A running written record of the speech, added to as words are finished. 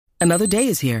Another day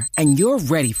is here, and you're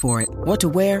ready for it. What to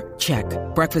wear? Check.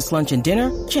 Breakfast, lunch, and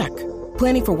dinner? Check.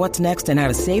 Planning for what's next and how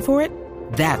to save for it?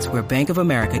 That's where Bank of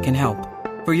America can help.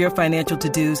 For your financial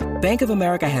to-dos, Bank of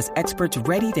America has experts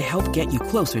ready to help get you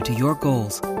closer to your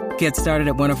goals. Get started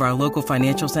at one of our local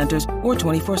financial centers or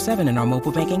 24/7 in our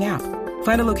mobile banking app.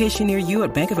 Find a location near you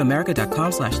at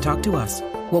bankofamerica.com/talktous.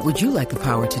 What would you like the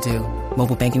power to do?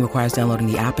 Mobile banking requires downloading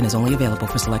the app and is only available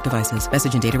for select devices.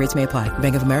 Message and data rates may apply.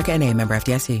 Bank of America N.A., member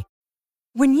FDIC.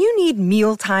 When you need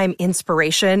mealtime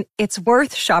inspiration, it's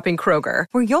worth shopping Kroger,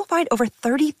 where you'll find over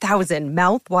 30,000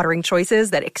 mouth-watering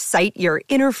choices that excite your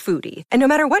inner foodie. And no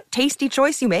matter what tasty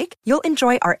choice you make, you'll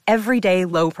enjoy our everyday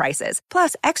low prices,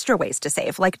 plus extra ways to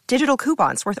save, like digital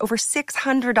coupons worth over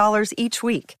 $600 each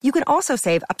week. You can also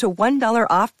save up to $1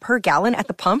 off per gallon at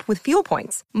the pump with fuel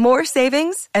points. More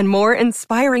savings and more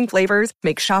inspiring flavors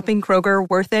make shopping Kroger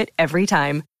worth it every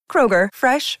time. Kroger,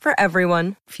 fresh for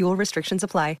everyone. Fuel restrictions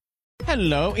apply.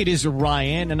 Hello, it is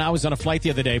Ryan, and I was on a flight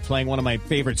the other day playing one of my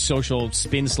favorite social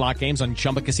spin slot games on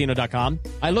ChumbaCasino.com.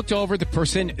 I looked over at the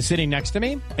person sitting next to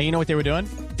me, and you know what they were doing?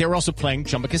 They were also playing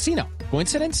Chumba Casino.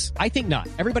 Coincidence? I think not.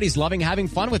 Everybody's loving having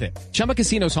fun with it. Chumba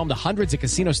Casino is home to hundreds of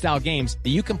casino-style games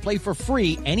that you can play for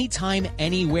free anytime,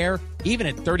 anywhere, even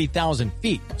at 30,000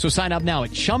 feet. So sign up now at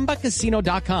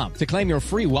ChumbaCasino.com to claim your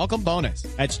free welcome bonus.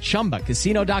 That's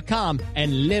ChumbaCasino.com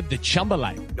and live the Chumba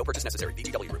life. No purchase necessary.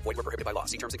 VGW. Void where prohibited by law.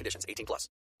 See terms and conditions. 18+.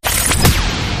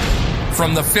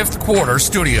 From the Fifth Quarter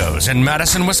Studios in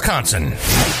Madison, Wisconsin,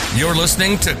 you're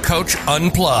listening to Coach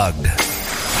Unplugged.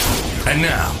 And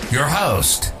now, your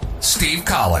host, Steve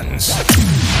Collins.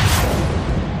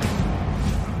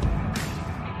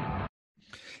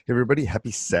 Hey everybody,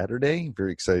 happy Saturday.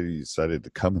 Very excited you decided to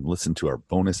come and listen to our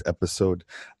bonus episode.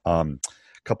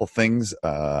 Couple things,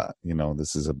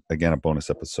 this is again a bonus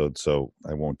episode, so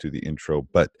I won't do the intro,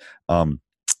 but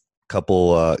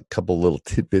couple little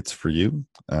tidbits for you.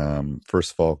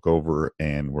 First of all, go over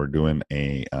and we're doing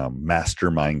a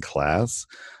mastermind class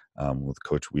with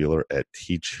Coach Wheeler at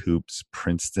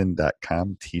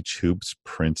teachhoopsprinceton.com,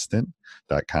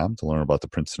 teachhoopsprinceton.com to learn about the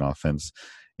Princeton offense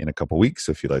in a couple weeks.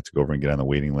 So if you'd like to go over and get on the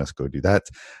waiting list, go do that.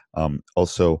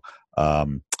 Also, I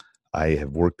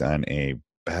have worked on a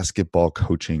basketball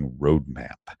coaching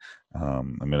roadmap.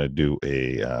 I'm going to do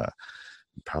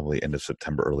probably end of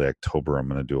September, early October. I'm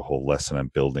going to do a whole lesson on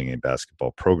building a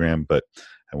basketball program, but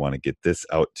I want to get this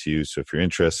out to you. So if you're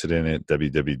interested in it,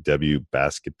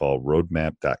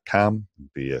 www.basketballroadmap.com.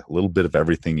 Be a little bit of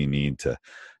everything you need to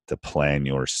plan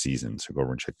your season. So go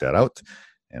over and check that out,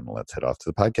 and let's head off to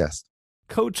the podcast.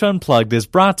 Coach Unplugged is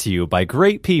brought to you by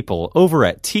great people over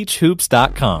at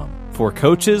teachhoops.com for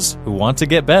coaches who want to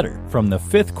get better. From the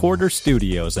Fifth Quarter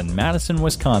Studios in Madison,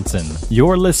 Wisconsin,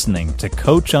 you're listening to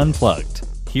Coach Unplugged.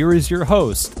 Here is your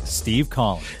host, Steve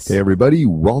Collins. Hey, everybody.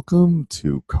 Welcome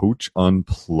to Coach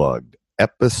Unplugged,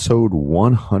 episode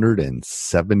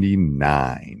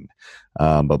 179.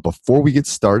 But before we get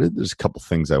started, there's a couple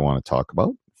things I want to talk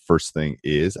about. First thing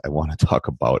is I want to talk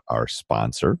about our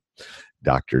sponsor,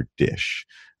 Dr. Dish.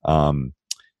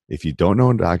 If you don't know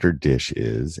what Dr. Dish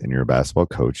is and you're a basketball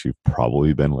coach, you've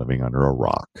probably been living under a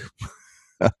rock.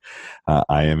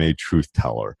 I am a truth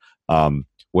teller.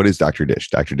 What is Dr. Dish?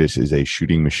 Dr. Dish is a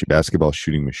basketball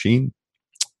shooting machine,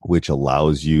 which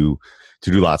allows you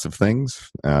to do lots of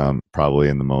things. Probably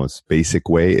in the most basic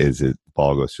way is the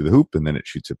ball goes through the hoop and then it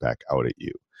shoots it back out at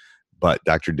you. But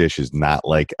Dr. Dish is not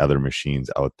like other machines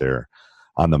out there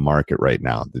on the market right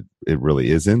now. It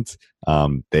really isn't.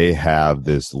 They have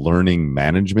this learning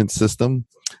management system.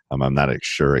 I'm not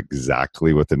sure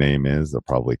exactly what the name is. They'll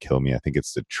probably kill me. I think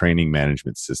it's the training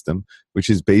management system, which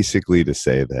is basically to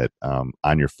say that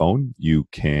on your phone, you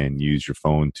can use your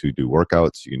phone to do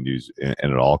workouts. You can use, and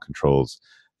it all controls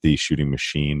the shooting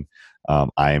machine.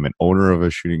 I am an owner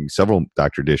of several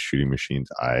Dr. Dish shooting machines.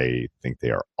 I think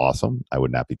they are awesome. I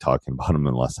would not be talking about them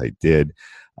unless I did.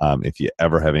 If you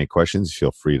ever have any questions,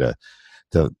 feel free to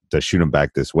shoot them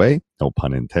back this way. No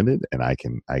pun intended. And I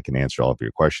can answer all of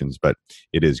your questions, but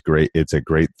it is great. It's a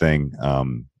great thing.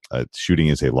 Shooting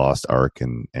is a lost art,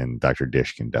 and Dr.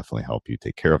 Dish can definitely help you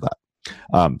take care of that.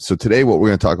 So today what we're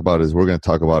going to talk about is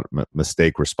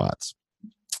mistake response.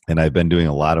 And I've been doing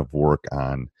a lot of work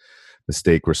on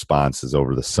mistake responses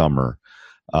over the summer.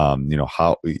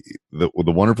 How the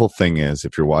wonderful thing is,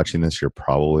 if you're watching this, you're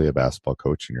probably a basketball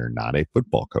coach and you're not a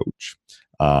football coach,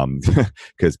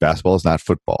 because basketball is not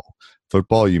football.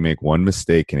 Football, you make one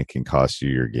mistake and it can cost you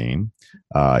your game.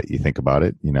 You think about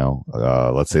it,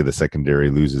 let's say the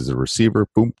secondary loses a receiver,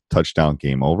 boom, touchdown,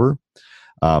 game over.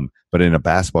 But in a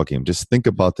basketball game, just think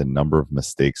about the number of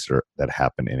mistakes that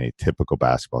happen in a typical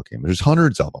basketball game. There's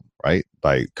hundreds of them, right?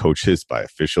 By coaches, by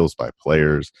officials, by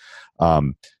players.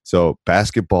 So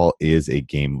basketball is a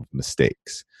game of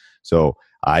mistakes. So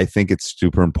I think it's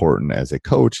super important as a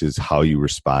coach is how you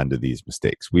respond to these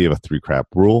mistakes. We have a 3-clap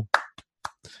rule.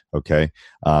 Okay.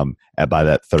 And by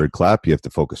that third clap, you have to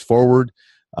focus forward.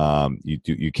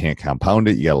 You can't compound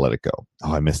it. You got to let it go.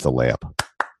 Oh, I missed a layup.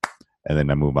 And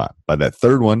then I move on. By that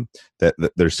third one, that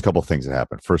there's a couple things that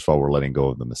happen. First of all, we're letting go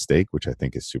of the mistake, which I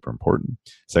think is super important.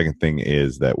 Second thing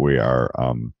is that we are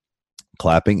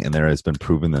clapping, and there has been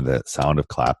proven that the sound of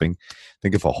clapping.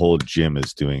 Think if a whole gym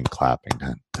is doing clapping,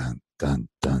 dun, dun, dun,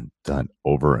 dun, dun,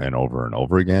 over and over and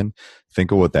over again.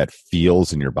 Think of what that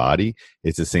feels in your body.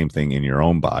 It's the same thing in your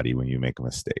own body when you make a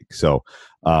mistake. So,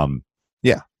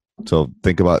 yeah. So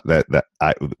think about that.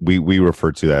 We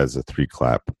refer to that as a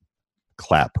 3-clap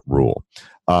rule.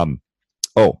 A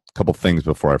couple things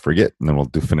before I forget, and then we'll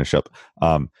finish up.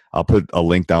 I'll put a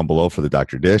link down below for the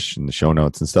Dr. Dish and the show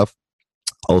notes and stuff.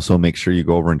 Also, make sure you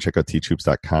go over and check out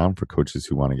teachhoops.com for coaches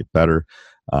who want to get better.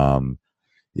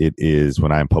 It is,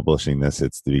 when I'm publishing this,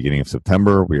 it's the beginning of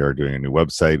September. We are doing a new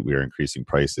website. We are increasing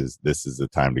prices. This is the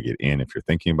time to get in if you're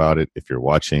thinking about it. If you're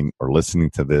watching or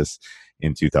listening to this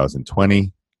in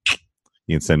 2020,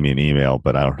 you can send me an email,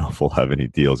 but I don't know if we'll have any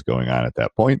deals going on at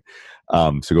that point.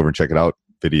 So go over and check it out.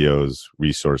 Videos,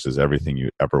 resources, everything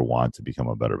you ever want to become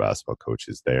a better basketball coach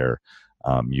is there.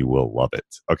 You will love it.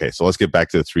 Okay, so let's get back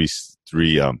to the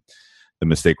the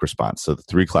mistake response. So the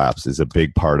 3 claps is a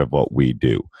big part of what we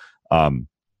do.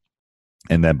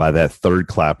 And then by that third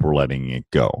clap, we're letting it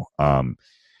go. I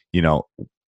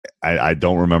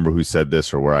don't remember who said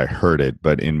this or where I heard it,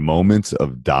 but in moments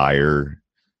of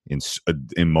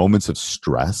in moments of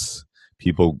stress,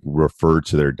 people refer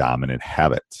to their dominant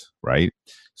habit, right?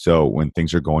 So when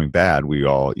things are going bad, we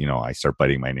all, I start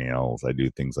biting my nails. I do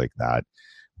things like that.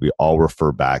 We all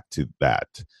refer back to that.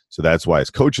 So that's why as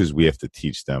coaches, we have to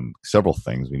teach them several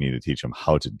things. We need to teach them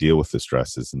how to deal with the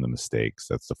stresses and the mistakes.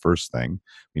 That's the first thing.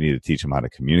 We need to teach them how to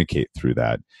communicate through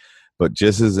that. But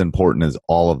just as important as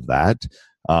all of that,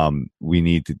 we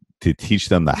need to teach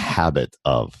them the habit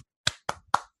of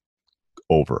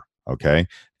over. Okay.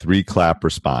 3-clap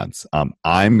response.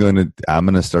 I'm going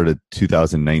to start a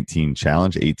 2019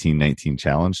 challenge, 18-19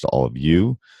 challenge to all of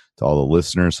you, to all the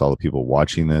listeners, to all the people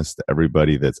watching this, to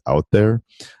everybody that's out there,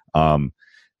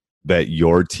 that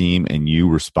your team and you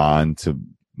respond to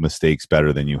mistakes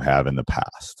better than you have in the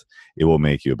past. It will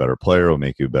make you a better player. It will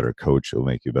make you a better coach. It will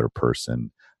make you a better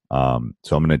person. So I'm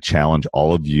going to challenge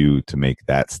all of you to make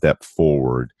that step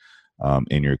forward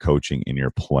in your coaching, in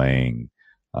your playing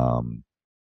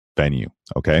venue.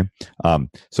 Okay.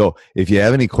 So if you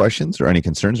have any questions or any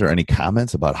concerns or any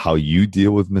comments about how you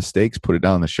deal with mistakes, put it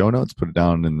down in the show notes, put it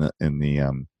down in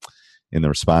the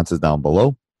responses down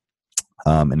below.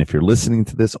 And if you're listening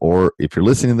to this,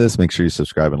 make sure you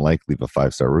subscribe and leave a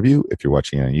 5-star review. If you're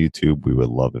watching on YouTube, we would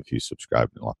love if you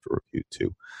subscribed and left a review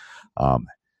too.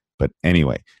 But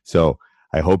anyway, so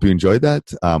I hope you enjoyed that.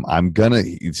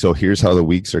 So here's how the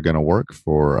weeks are going to work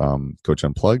for Coach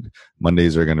Unplugged.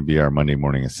 Mondays are going to be our Monday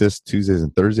morning assist. Tuesdays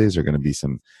and Thursdays are going to be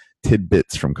some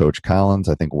tidbits from Coach Collins.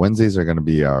 I think Wednesdays are going to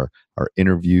be our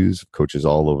interviews of coaches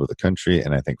all over the country.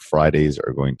 And I think Fridays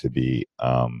are going to be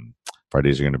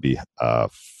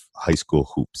high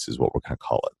school hoops is what we're going to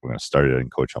call it. We're going to start it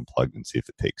in Coach Unplugged and see if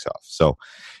it takes off. So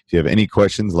if you have any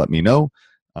questions, let me know.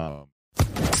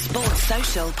 Sports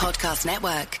Social Podcast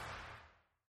Network.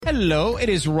 Hello, it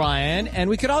is Ryan, and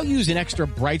we could all use an extra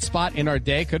bright spot in our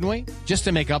day, couldn't we? Just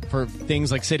to make up for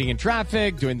things like sitting in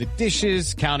traffic, doing the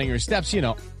dishes, counting your steps,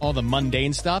 all the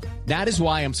mundane stuff. That is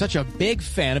why I'm such a big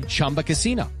fan of Chumba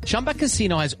Casino. Chumba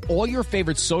Casino has all your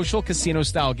favorite social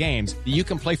casino-style games that you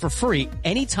can play for free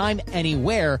anytime,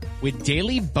 anywhere with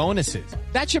daily bonuses.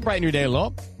 That should brighten your day a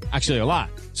little. Actually, a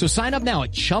lot. So sign up now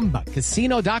at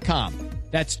ChumbaCasino.com.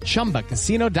 That's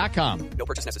ChumbaCasino.com. No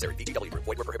purchase necessary. VGW Group.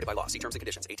 Void where prohibited by law. See terms and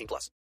conditions. 18+.